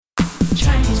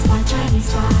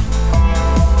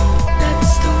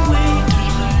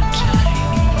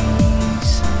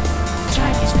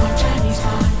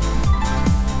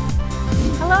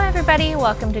everybody,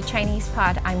 welcome to Chinese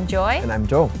Pod. I'm Joy. And I'm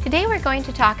Joe. Today we're going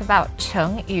to talk about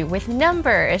成语 with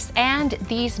numbers, and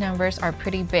these numbers are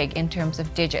pretty big in terms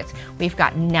of digits. We've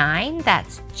got 9,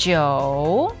 that's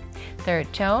 9,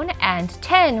 third tone, and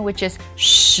 10, which is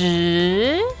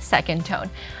 10, second tone.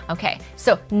 Okay,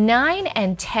 so 9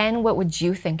 and 10, what would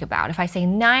you think about? If I say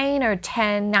 9 or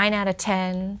 10, 9 out of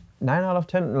 10? 9 out of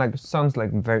 10 sounds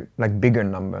like very bigger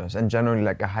numbers and generally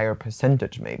like a higher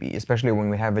percentage maybe, especially when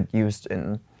we have it used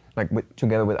in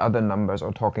together with other numbers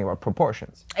or talking about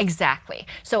proportions. Exactly.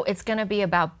 So it's going to be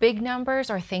about big numbers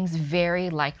or things very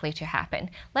likely to happen.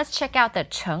 Let's check out the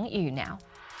成语 now.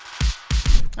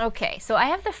 Okay, so I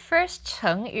have the first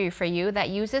成语 for you that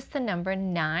uses the number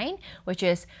 9, which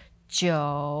is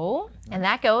 9, and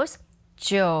that goes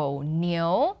九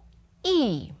牛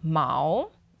一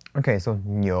毛. Okay, so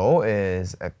牛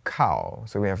is a cow.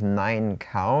 So we have 9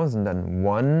 cows and then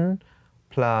 1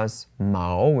 plus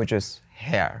毛, which is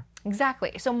hair.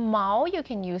 Exactly. So 毛 you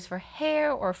can use for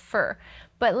hair or fur.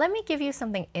 But let me give you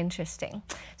something interesting.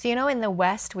 So you know in the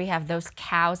West we have those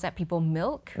cows that people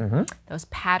milk, those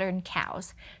pattern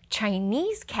cows.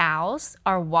 Chinese cows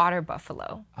are water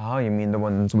buffalo. Oh, you mean the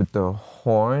ones with the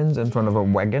horns in front of a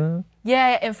wagon?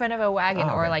 Yeah, in front of a wagon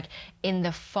or okay. like in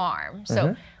the farm.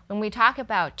 So when we talk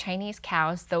about Chinese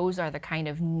cows, those are the kind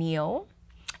of 牛.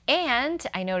 And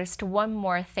I noticed one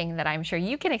more thing that I'm sure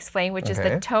you can explain, which is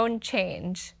the tone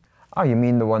change. Oh, you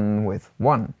mean the one with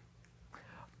 1.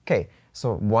 Okay,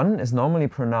 so 1 is normally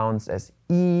pronounced as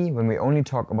E when we only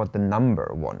talk about the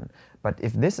number 1. But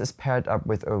if this is paired up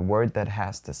with a word that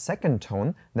has the second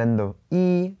tone, then the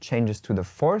E changes to the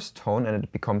fourth tone and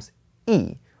it becomes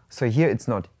E. So here it's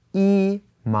not E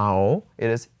mao, it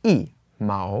is E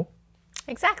mao.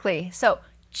 Exactly. So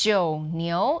九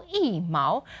牛一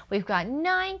毛. We've got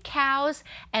 9 cows,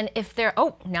 and if there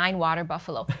 9 water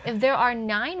buffalo. If there are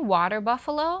 9 water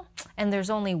buffalo and there's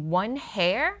only 1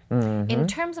 hare, in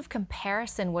terms of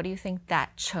comparison, what do you think that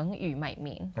成语 might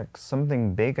mean? Like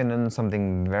something big and then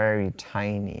something very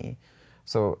tiny.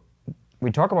 So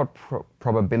we talk about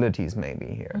probabilities maybe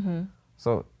here.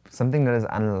 So something that is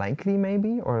unlikely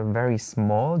maybe, or very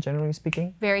small, generally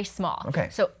speaking? Very small. Okay.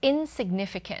 So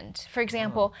insignificant. For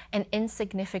example, an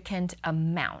insignificant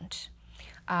amount.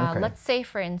 Let's say,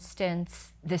 for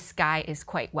instance, this guy is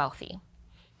quite wealthy.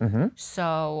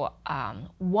 So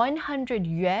 100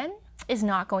 yuan is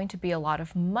not going to be a lot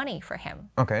of money for him.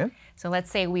 Okay. So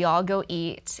let's say we all go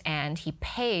eat and he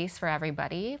pays for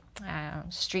everybody,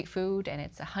 street food, and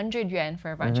it's 100 yuan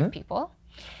for a bunch of people.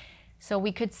 So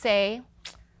we could say,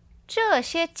 这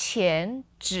些钱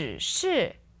只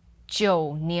是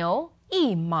九牛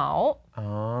一毛.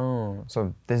 Oh,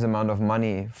 so this amount of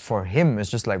money for him is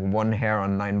just like 1 hair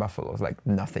on 9 buffaloes, like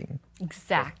nothing.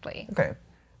 Exactly. Okay.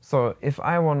 So if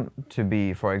I want to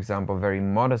be, for example, very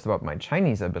modest about my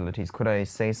Chinese abilities, could I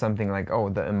say something like, oh,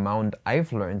 the amount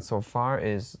I've learned so far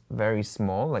is very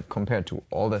small, like compared to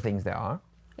all the things there are?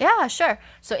 Yeah, sure.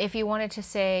 So if you wanted to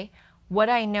say, what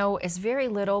I know is very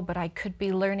little, but I could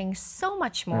be learning so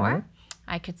much more,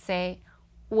 I could say,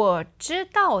 我知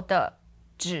道的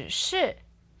只是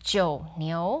九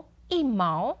牛一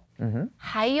毛，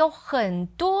还有很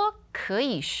多可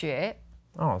以学.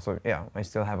 Oh, so yeah, I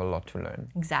still have a lot to learn.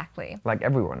 Exactly. Like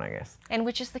everyone, I guess. And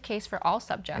which is the case for all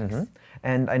subjects.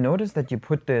 And I noticed that you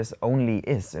put this only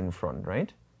is in front, right?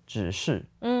 只是.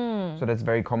 So that's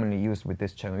very commonly used with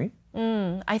this 成语.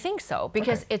 I think so,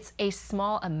 because it's a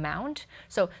small amount.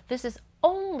 So this is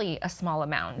only a small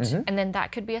amount. And then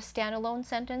that could be a standalone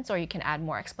sentence, or you can add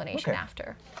more explanation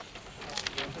after.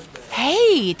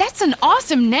 Hey, that's an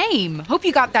awesome name. Hope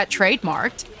you got that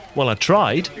trademarked. Well, I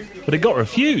tried, but it got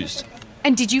refused.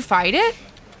 And did you fight it?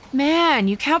 Man,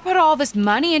 you can't put all this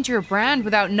money into your brand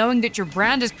without knowing that your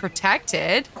brand is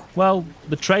protected. Well,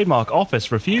 the trademark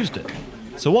office refused it.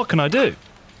 So what can I do?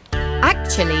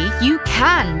 Actually, you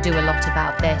can do a lot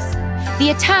about this. The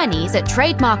attorneys at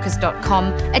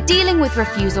trademarkers.com are dealing with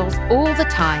refusals all the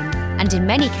time, and in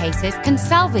many cases can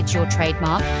salvage your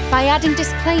trademark by adding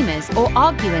disclaimers or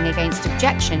arguing against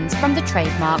objections from the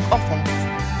trademark office.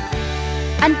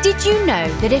 And did you know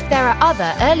that if there are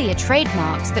other earlier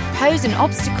trademarks that pose an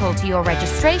obstacle to your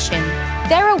registration,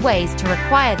 there are ways to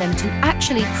require them to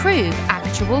actually prove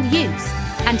actual use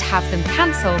and have them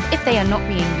cancelled if they are not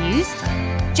being used?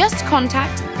 Just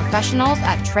contact professionals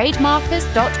at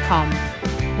trademarkers.com.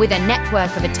 With a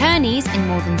network of attorneys in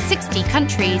more than 60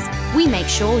 countries, we make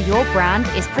sure your brand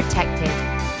is protected.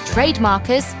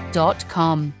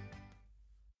 Trademarkers.com.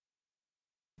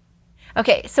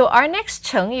 Okay, so our next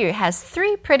成语 has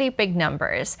 3 pretty big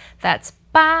numbers. That's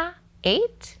 8,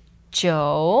 8,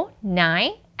 9,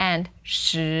 9, and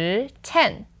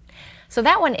 10. So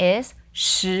that one is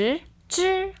 10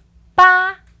之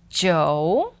8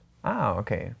九. Ah,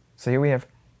 okay. So here we have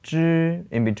之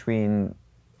in between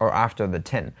or after the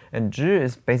 10. And 之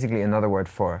is basically another word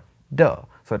for de.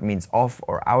 So it means of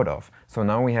or out of. So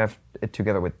now we have it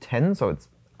together with 10. So it's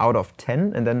out of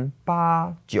 10 and then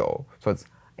 8九. So it's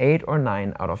 8 or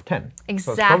 9 out of 10.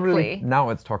 So it's probably,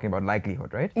 now it's talking about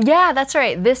likelihood, right? Yeah, that's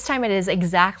right. This time it is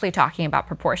exactly talking about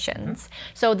proportions.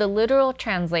 So the literal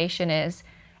translation is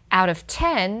out of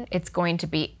 10, it's going to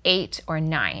be 8 or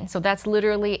 9. So that's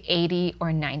literally 80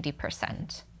 or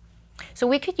 90%. So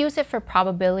we could use it for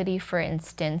probability, for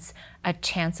instance, a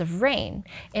chance of rain.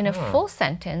 In a full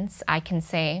sentence, I can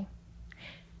say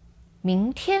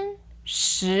明天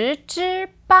10之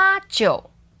8九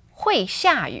会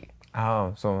下雨.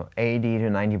 Oh, so 80 to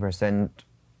 90%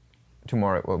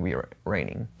 tomorrow it will be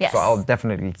raining. Yes. So I'll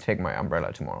definitely take my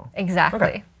umbrella tomorrow. Exactly.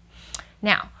 Okay.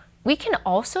 Now, we can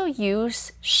also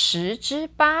use 10之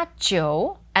8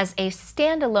九 as a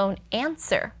standalone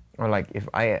answer. Or like if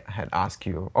I had asked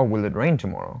you, oh, will it rain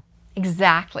tomorrow?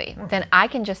 Exactly. Then I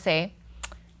can just say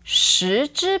 10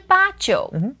之8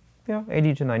九. Yeah,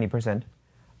 80 to 90%.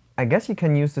 I guess you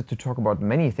can use it to talk about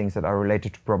many things that are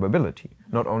related to probability,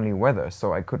 not only weather.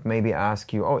 So I could maybe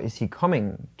ask you, oh, is he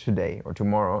coming today or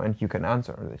tomorrow? And you can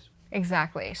answer this.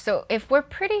 Exactly. So if we're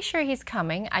pretty sure he's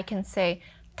coming, I can say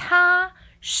他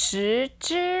10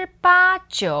之8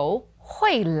九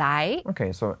会来.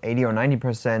 Okay, so 80 or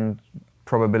 90%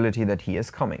 probability that he is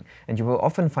coming. And you will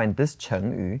often find this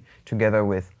成语 together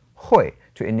with 会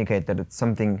to indicate that it's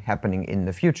something happening in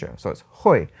the future. So it's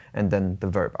会 and then the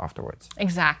verb afterwards.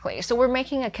 Exactly. So we're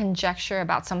making a conjecture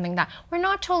about something that we're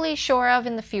not totally sure of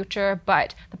in the future,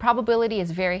 but the probability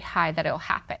is very high that it'll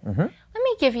happen. Let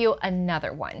me give you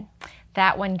another one.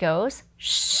 That one goes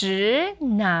 10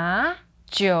拿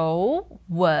9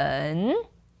稳.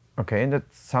 Okay, that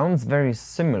sounds very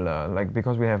similar, like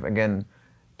because we have again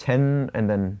 10 and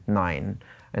then 9.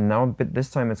 And now this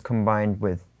time it's combined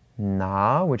with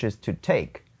na, which is to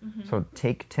take. So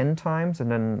take 10 times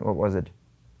and then what was it?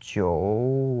 9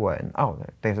稳. Oh,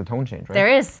 there's a tone change, right? There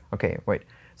is. Okay, wait.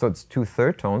 So it's 2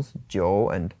 third tones, 9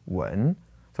 and 稳.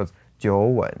 So it's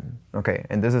 9稳. Okay,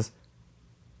 and this is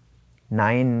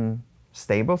 9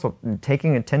 stable. So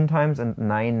taking it 10 times and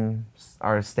 9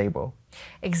 are stable.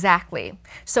 Exactly.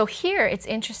 So here it's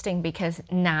interesting because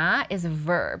na is a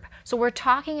verb. So we're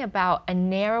talking about a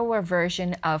narrower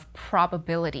version of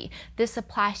probability. This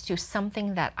applies to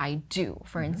something that I do.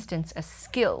 For instance, a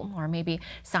skill or maybe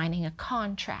signing a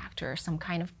contract or some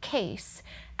kind of case.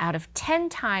 Out of 10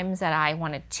 times that I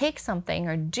want to take something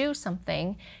or do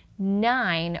something,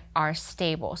 9 are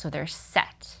stable. So they're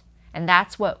set. And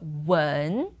that's what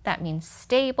稳, that means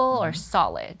stable or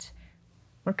solid.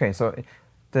 Okay, so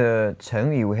the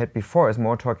成语 we had before is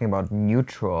more talking about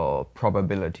neutral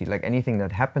probability, like anything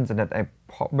that happens and that I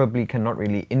probably cannot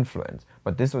really influence.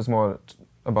 But this was more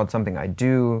about something I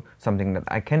do, something that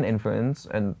I can influence,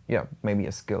 and yeah, maybe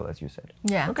a skill, as you said.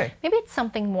 Yeah. Okay. Maybe it's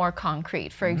something more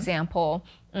concrete. For example,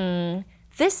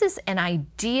 this is an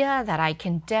idea that I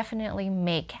can definitely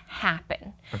make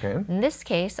happen. Okay. In this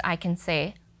case, I can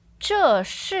say 这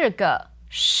是个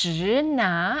10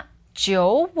拿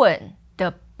9稳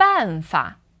的办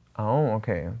法. Oh,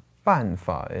 okay. 办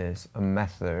法 is a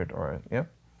method or, yeah.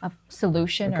 A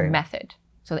solution or Okay. method.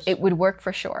 So it would work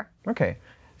for sure. Okay.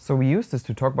 So we use this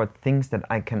to talk about things that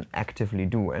I can actively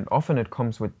do, and often it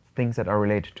comes with things that are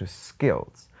related to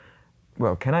skills.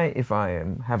 Well, can I, if I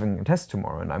am having a test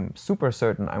tomorrow and I'm super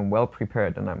certain I'm well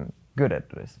prepared and I'm good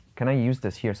at this, can I use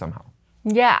this here somehow?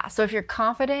 Yeah, so if you're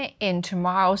confident in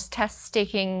tomorrow's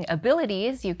test-taking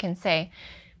abilities, you can say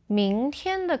明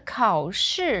天的考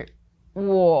试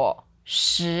我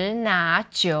10拿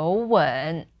9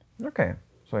稳. Okay.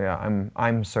 So yeah,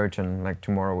 I'm certain like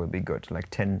tomorrow will be good.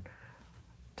 Like 10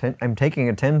 I'm taking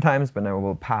it 10 times, but I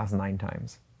will pass 9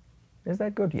 times. Is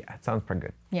that good? Yeah, it sounds pretty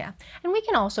good. Yeah, and we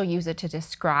can also use it to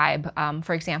describe,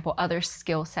 for example, other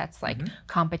skill sets like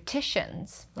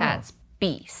competitions. That's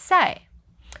比赛.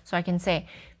 So I can say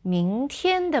明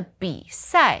天的比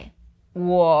赛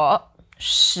我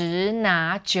10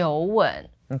拿9稳.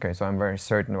 Okay, so I'm very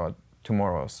certain about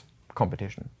tomorrow's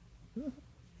competition.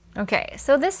 Okay,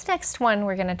 so this next one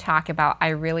we're going to talk about I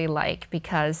really like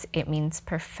because it means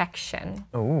perfection.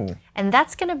 Oh. And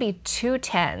that's going to be 2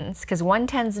 tens, because 1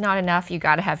 ten's not enough, you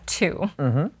got to have 2.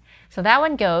 So that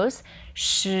one goes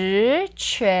十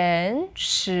全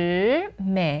十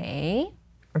美.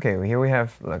 Okay, here we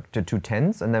have like the 2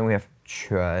 tens, and then we have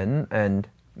全 and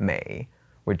美,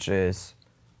 which is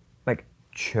like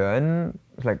全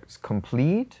like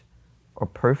complete, or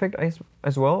perfect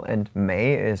as well, and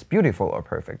mei is beautiful or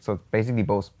perfect. So it's basically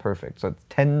both perfect. So it's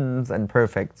tens and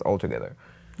perfects all together.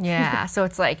 Yeah, so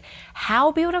it's like,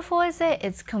 how beautiful is it?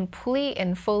 It's complete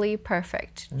and fully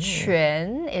perfect.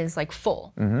 全 is like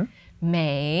full.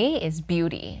 Mei is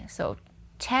beauty. So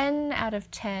 10 out of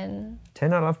 10.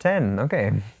 10 out of 10,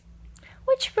 okay.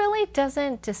 Which really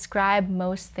doesn't describe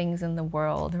most things in the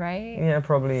world, right? Yeah,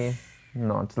 probably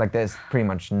not. Like there's pretty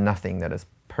much nothing that is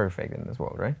perfect in this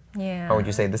world, right? Yeah. How would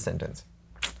you say this sentence?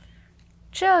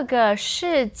 这个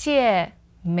世界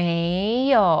没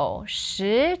有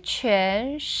十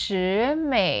全十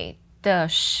美的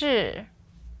事。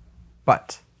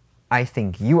 But I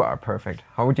think you are perfect.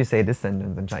 How would you say this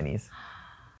sentence in Chinese?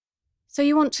 So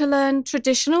you want to learn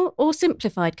traditional or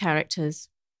simplified characters?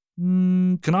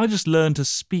 Can I just learn to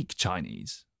speak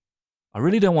Chinese? I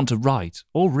really don't want to write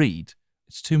or read.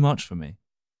 It's too much for me.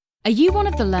 Are you one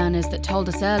of the learners that told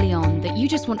us early on that you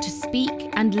just want to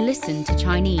speak and listen to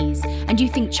Chinese and you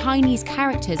think Chinese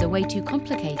characters are way too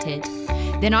complicated?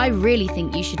 Then I really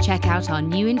think you should check out our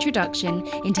new introduction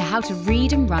into how to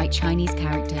read and write Chinese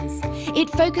characters. It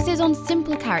focuses on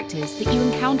simple characters that you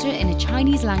encounter in a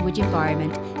Chinese language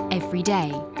environment every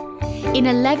day. In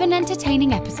 11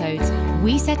 entertaining episodes,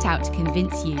 we set out to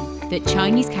convince you that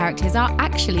Chinese characters are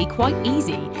actually quite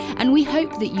easy, and we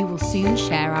hope that you will soon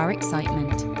share our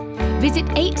excitement. Visit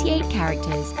 88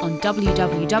 characters on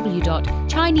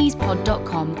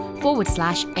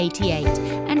www.chinesepod.com/88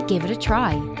 and give it a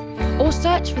try. Or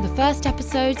search for the first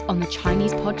episodes on the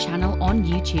Chinese Pod channel on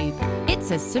YouTube.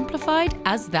 It's as simplified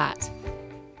as that.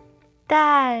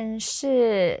 但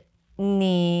是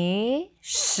你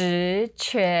十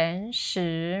全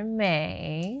十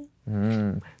美。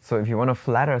 So if you want to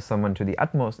flatter someone to the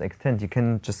utmost extent, you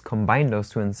can just combine those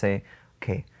two and say,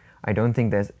 okay, I don't think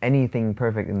there's anything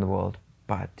perfect in the world,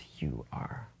 but you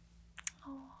are.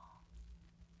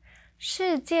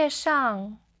 世界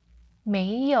上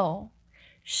没有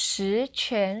十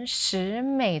全十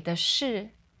美的事，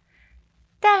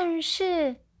但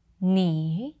是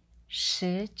你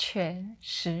十全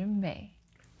十美。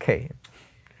 Okay,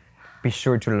 be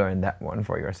sure to learn that one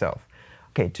for yourself.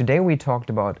 Okay, today we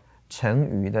talked about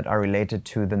成语 that are related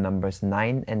to the numbers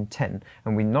 9 and 10.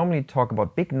 And we normally talk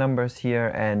about big numbers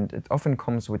here, and it often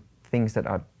comes with things that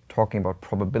are talking about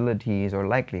probabilities or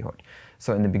likelihood.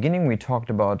 So in the beginning we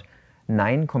talked about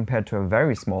 9 compared to a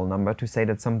very small number to say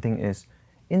that something is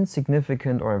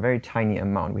insignificant or a very tiny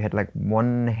amount. We had like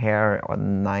 1 hair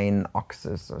on 9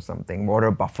 oxes or something,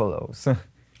 water buffaloes.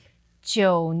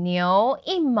 九牛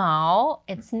一毛,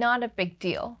 it's not a big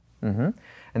deal. And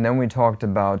then we talked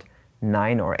about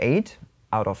 9 or 8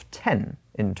 out of 10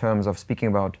 in terms of speaking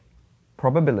about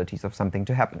probabilities of something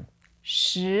to happen.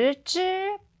 十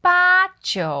之八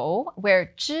九, where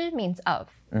之 means of.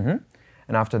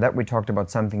 And after that, we talked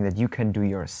about something that you can do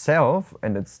yourself,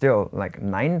 and it's still like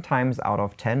 9 times out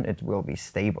of 10, it will be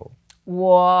stable.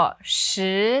 我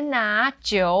十拿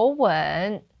九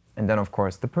稳. And then, of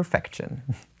course, the perfection.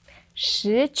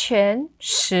 十全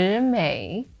十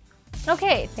美.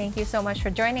 Okay, thank you so much for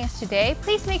joining us today.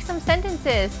 Please make some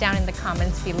sentences down in the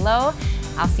comments below.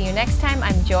 I'll see you next time.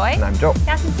 I'm Joy. And I'm Joe.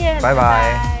 下次见. Bye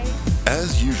bye.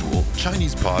 As usual,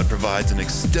 ChinesePod provides an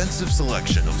extensive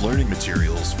selection of learning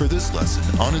materials for this lesson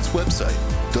on its website,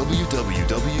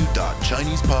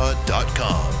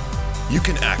 www.chinesepod.com. You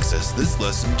can access this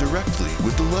lesson directly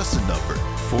with the lesson number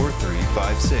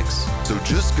 4356. So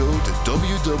just go to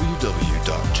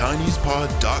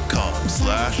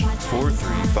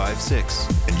www.chinesepod.com/4356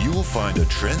 and you will find a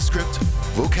transcript,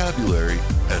 vocabulary,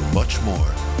 and much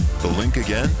more. The link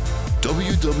again,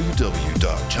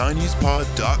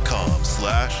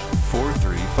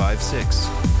 www.chinesepod.com/4356.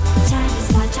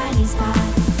 Chinese Pod, Chinese Pod.